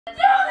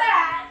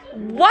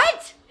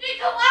What? It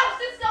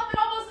collapsed itself and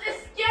almost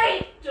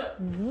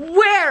escaped.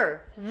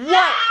 Where?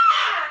 What?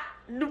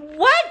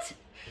 What?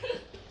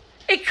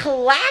 It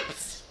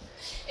collapsed?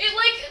 It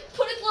like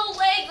put its little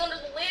legs under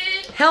the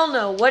lid. Hell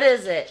no. What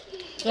is it?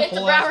 It's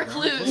a brown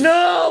recluse.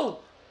 No.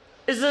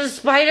 Is it a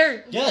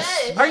spider?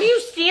 Yes. Are you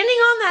standing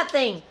on that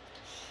thing?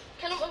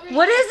 Kind of over here.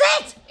 What is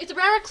it? It's a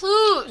brown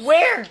recluse.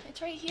 Where?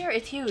 It's right here.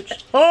 It's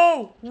huge.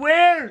 Oh,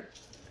 where?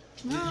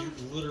 Mom.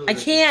 I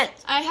can't.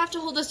 I have to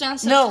hold this down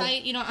so No.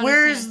 tight. You don't understand.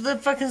 Where's the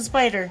fucking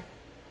spider?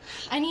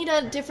 I need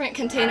a different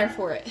container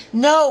for it.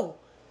 No.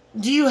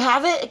 Do you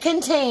have it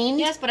contained?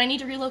 Yes, but I need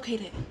to relocate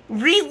it.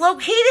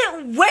 Relocate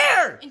it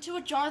where? Into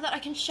a jar that I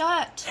can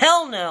shut.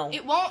 Hell no.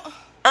 It won't.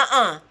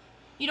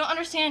 You don't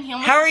understand.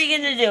 How are you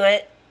gonna do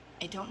it?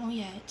 I don't know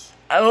yet.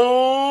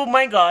 Oh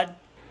my god.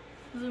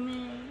 Zoom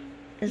in.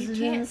 Is You it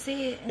can't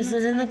see it. Is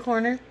it in the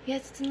corner?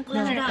 Yes, it's in the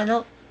No, corner. I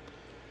don't.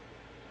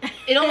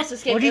 It almost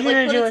escaped. What are you It like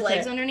gonna put do its with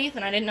legs it? underneath,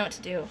 and I didn't know what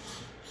to do.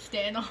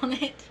 Stand on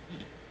it.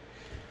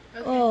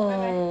 Okay,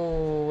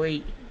 Oh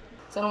wait.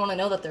 So I don't want to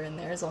know that they're in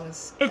there as long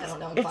as I don't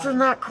know. I'm It's fine. in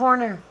that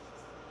corner.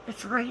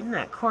 It's right in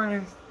that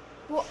corner.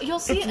 Well, you'll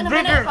see It's it in a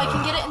bigger. minute if I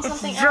can get it in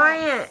something It's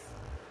giant.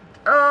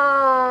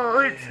 Oh,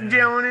 it's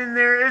down in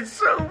there. It's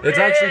so big. It's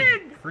actually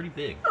pretty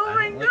big. Oh I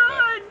my don't like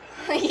god.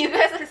 else. You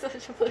guys are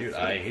such a pussy. Dude,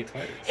 I hate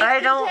spiders. I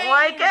don't contained.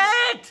 like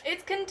it.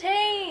 It's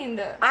contained.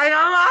 I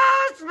don't know.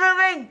 It's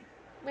moving.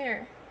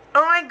 Where?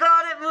 Oh my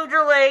god, it moved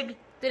her leg.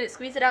 Did it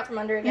squeeze it out from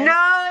under again?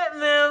 No, it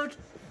moved.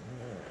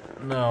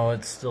 No,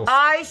 it's still...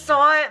 I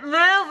saw it move.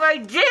 I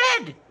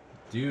did.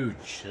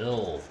 Dude,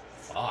 chill.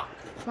 Fuck.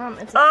 Mom,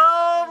 it's.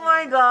 Oh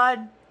my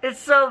god. It's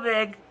so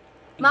big.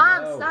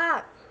 Mom, No.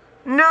 stop.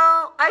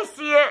 No, I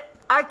see it.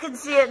 I can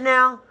see it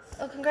now.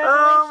 Oh, congratulations.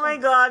 Oh my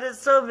god, it's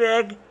so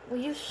big. Will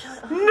you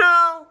shut up?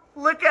 No,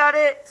 look at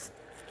it.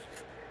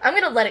 I'm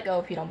gonna let it go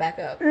if you don't back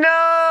up.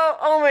 No,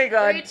 oh my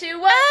god. 3, 2,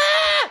 1.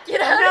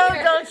 Get out No, of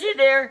here. don't you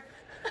dare.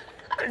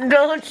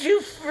 Don't you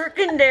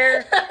freaking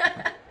dare.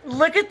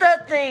 Look at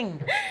that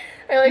thing.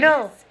 I like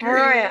No, scream.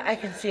 Mariah, I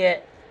can see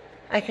it.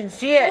 I can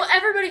see it. Well,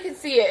 everybody can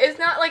see it. It's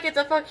not like it's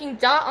a fucking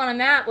dot on a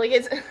map. Like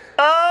it's.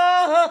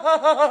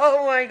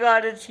 Oh my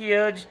god, it's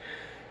huge.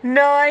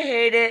 No, I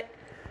hate it.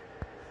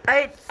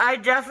 I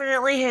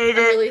definitely hate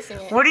I'm it. releasing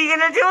it. What are you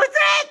gonna do with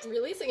it? I'm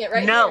releasing it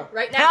right No. here.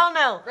 Right now. Hell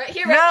no. Right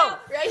here, No. right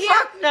now. Right here.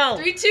 Fuck no.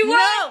 3, 2, 1.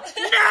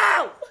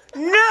 No.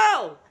 No.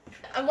 No.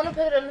 I want to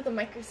put it under the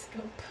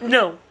microscope.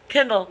 No.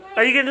 Kendall,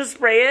 are you gonna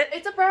spray it?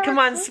 It's a brown. Come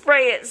on, recluse.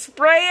 spray it.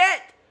 Spray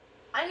it.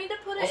 I need to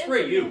put it I'll in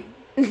spray you.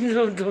 something.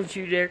 No, don't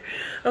you dare.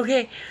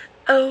 Okay.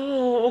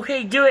 Oh,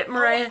 okay. Do it,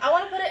 Mariah. I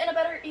want to put it in a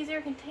better,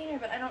 easier container,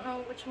 but I don't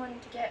know which one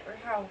to get or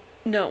how.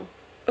 No.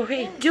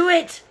 Okay, do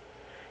it.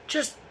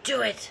 Just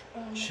do it.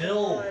 Oh my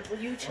Chill. God. Will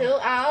you chill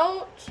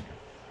out?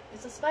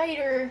 It's a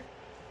spider.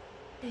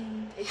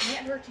 And it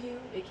can't hurt you.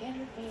 It can't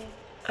hurt me.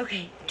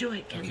 Okay, do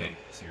it, Kendall. Okay,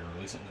 so you're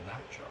releasing the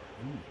back jar.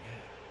 Ooh,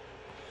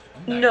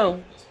 yeah. I'm No.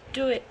 back with this.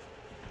 Do it.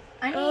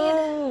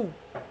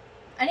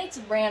 I need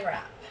saran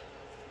wrap.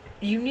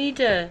 You need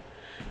a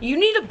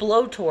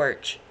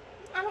blowtorch.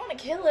 I don't want to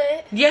kill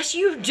it. Yes,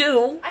 you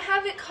do. I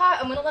have it caught.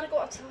 I'm gonna let it go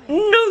outside. No,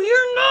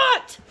 you're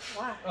not.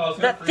 Why? Oh, it's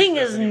gonna That freeze thing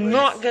to is death anyways.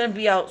 not gonna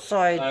be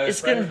outside. It's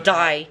spiders gonna are-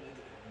 die.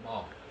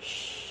 Mom.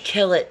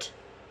 Kill it.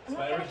 I'm not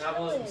Spider gonna kill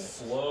metabolism it. is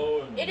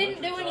slow. And It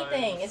didn't do wintertime,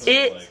 anything. It's so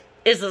It like-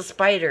 is a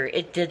spider.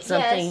 It did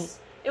something. Yes.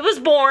 It was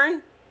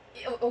born.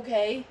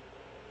 Okay.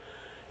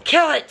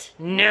 Kill it.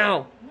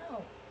 No.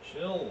 No.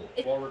 Chill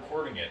while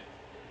recording it.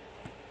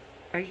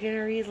 Are you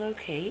gonna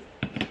relocate?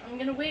 I'm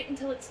gonna wait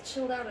until it's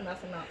chilled out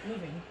enough and not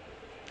moving.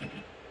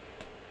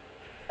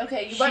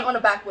 Okay, you might want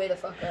to back way the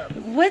fuck up.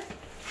 What?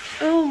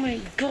 Oh my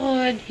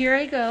god. Here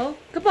I go.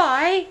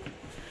 Goodbye.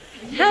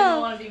 You Hell.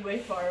 don't want to be way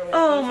far away.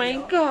 Oh from my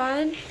you.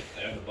 god. I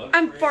have the bug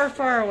I'm spray. far,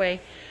 far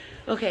away.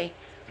 Okay.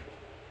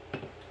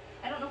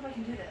 I don't know if I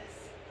can do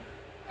this.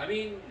 I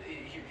mean,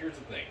 here's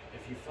the thing.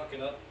 If you fuck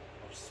it up,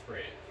 I'll just spray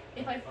it.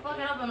 If I fuck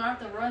it up, I'm gonna have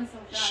to run so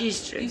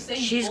fast.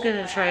 She's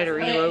gonna try to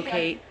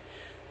relocate.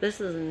 This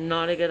is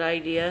not a good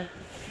idea.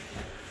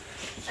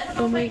 I don't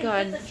know Oh if my I can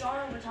God. fit the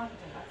jar over top of him.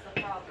 That's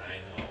the problem.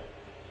 I know.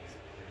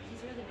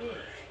 He's really big.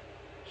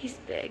 He's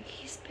big.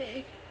 He's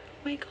big.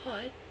 Oh my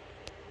god.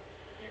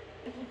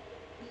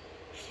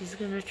 She's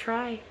gonna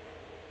try.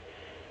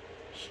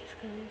 She's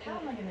gonna How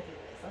am try. I gonna do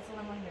this? That's what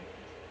I'm wondering.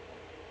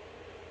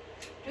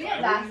 Do we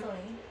have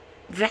Vaseline?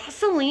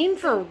 Vaseline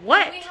for Do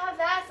what? we have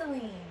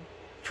Vaseline?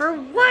 For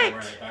Alright, what?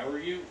 if I were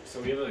you, so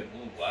we have a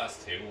little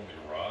glass table in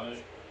the garage.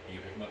 You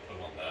pick them up, put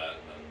them on that,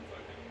 and then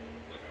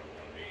fucking look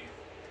over underneath.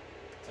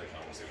 So I can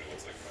almost see what it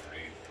looks like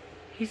underneath.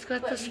 He's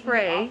got But the you can get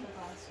spray. off the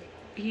glass table.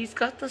 He's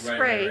got the Right,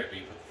 spray. right, but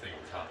you put the thing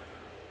on top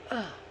of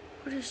it. Oh,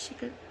 what is she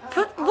gonna Oh,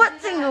 put? I'll What do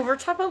thing that. over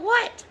top of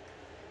what?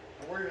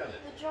 Don't worry about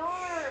it. The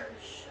jar.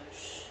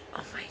 Shush.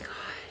 Oh my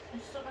god. I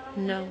just don't know how to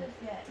No. do this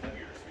yet. Have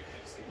yours, we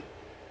can't see.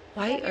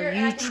 Why Come here, are and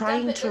you I can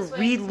trying dump it to this way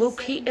and you can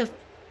relocate see. a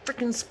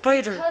freaking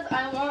spider? Because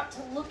I want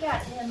to look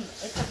at him.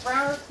 It's a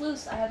brown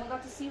recluse. I haven't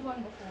got to see one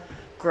before.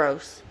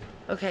 Gross.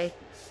 Okay,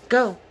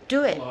 go.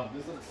 Do it. Hold on,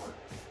 this doesn't work.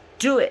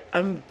 Do it.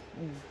 I'm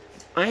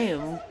I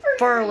am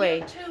far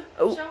away.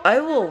 Oh, I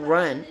will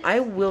run. I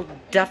will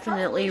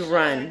definitely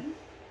run.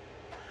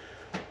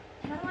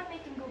 How do I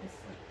make him go to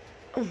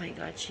sleep? Oh my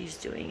god, she's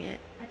doing it.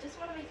 I just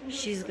want to make him go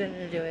She's to sleep.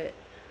 gonna do it.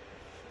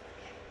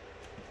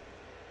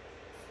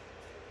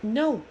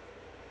 No.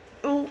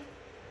 Oh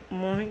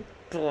my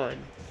god.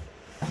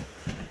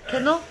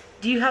 Kendall,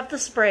 do you have the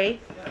spray?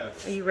 Yeah.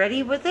 Are you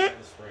ready with it?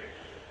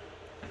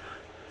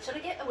 Should I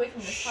get away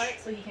from this part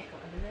so he can't go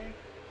under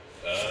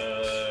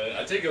there?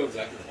 I take go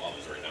exactly where mom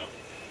is right now.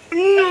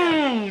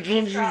 No!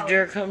 Don't you proud.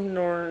 dare come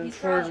He's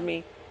towards proud.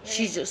 me.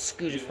 She just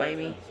scooted by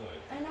me.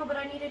 I know, but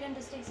I needed him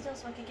to stay still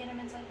so I could get him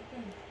inside the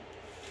thing.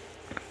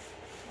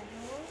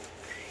 Hello?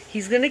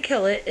 He's gonna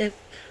kill it if...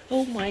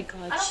 Oh my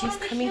god, I don't she's want him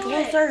to coming kill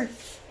it. closer.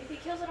 If he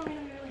kills it, I'm gonna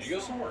be really You go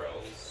sad. somewhere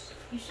else.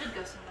 You should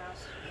go somewhere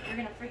else. You're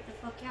gonna freak the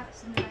fuck out as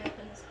soon as I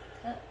open this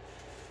cup.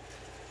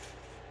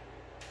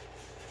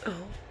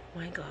 Oh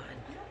my god.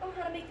 I don't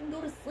know how to make him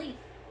go to sleep.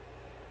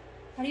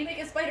 How do you make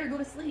a spider go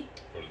to sleep?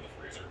 Put it in the